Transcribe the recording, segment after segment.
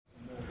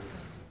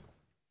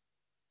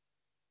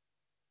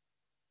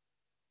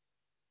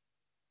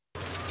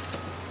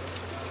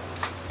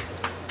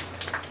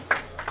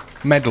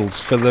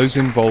medals for those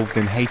involved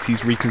in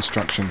Haiti's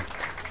reconstruction,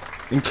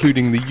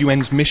 including the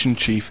UN's mission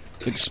chief,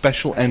 its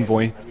special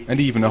envoy, and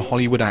even a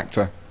Hollywood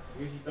actor.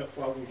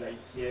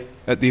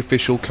 At the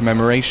official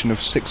commemoration of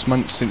 6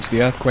 months since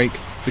the earthquake,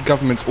 the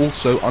government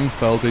also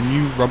unfurled a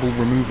new rubble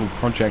removal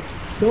project.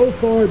 So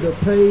far, the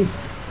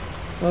pace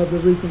of the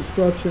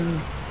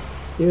reconstruction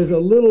is a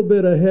little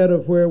bit ahead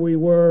of where we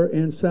were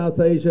in South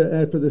Asia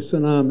after the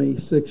tsunami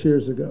 6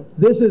 years ago.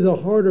 This is a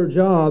harder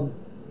job,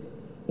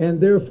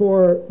 and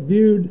therefore,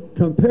 viewed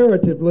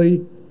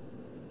comparatively,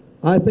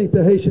 I think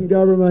the Haitian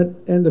government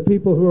and the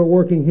people who are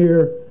working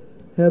here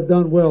have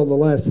done well the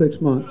last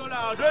 6 months.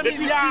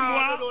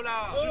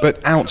 But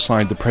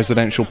outside the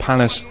presidential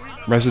palace,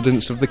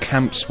 residents of the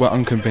camps were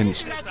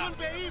unconvinced.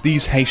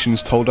 These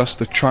Haitians told us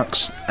the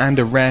trucks and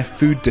a rare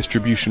food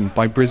distribution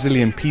by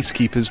Brazilian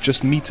peacekeepers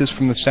just meters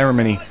from the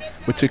ceremony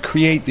were to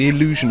create the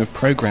illusion of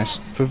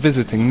progress for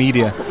visiting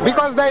media.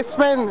 Because they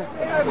spent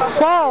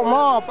 4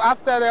 months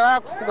after the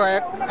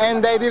earthquake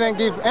and they didn't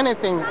give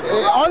anything.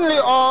 Only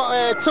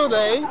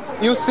today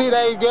you see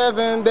they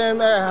giving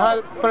them a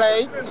hot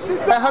plate.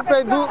 A hot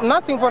plate do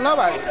nothing for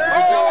nobody.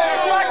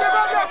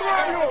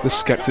 The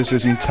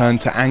skepticism turned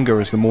to anger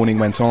as the morning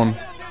went on,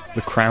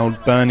 the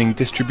crowd burning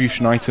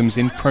distribution items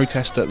in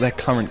protest at their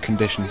current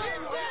conditions.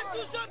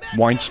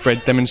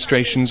 Widespread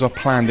demonstrations are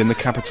planned in the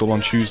capital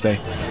on Tuesday.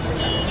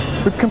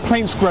 With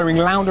complaints growing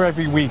louder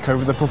every week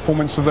over the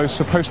performance of those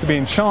supposed to be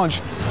in charge,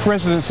 for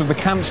residents of the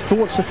camps,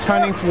 thoughts are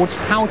turning towards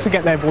how to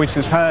get their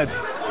voices heard.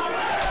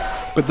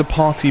 But the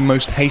party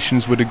most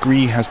Haitians would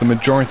agree has the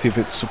majority of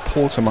its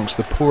support amongst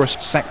the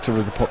poorest sector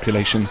of the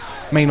population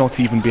may not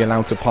even be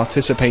allowed to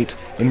participate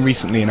in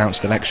recently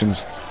announced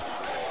elections.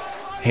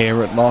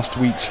 Here at last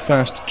week's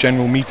first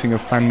general meeting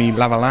of Famille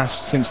Lavalas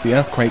since the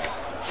earthquake,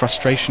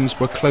 frustrations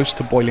were close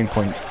to boiling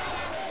point.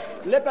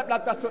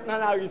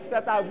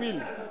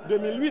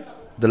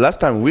 The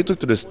last time we took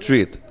to the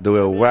street, there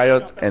were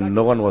riots and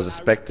no one was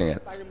expecting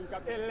it.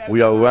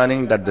 We are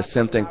warning that the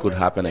same thing could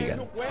happen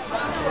again.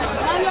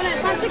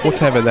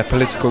 Whatever their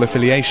political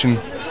affiliation,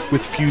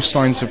 with few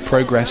signs of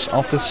progress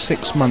after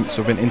 6 months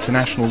of an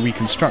international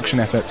reconstruction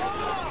effort,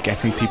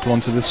 getting people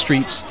onto the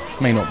streets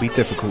may not be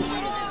difficult.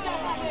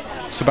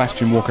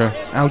 Sebastian Walker,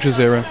 Al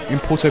Jazeera in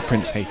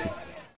Port-au-Prince, Haiti.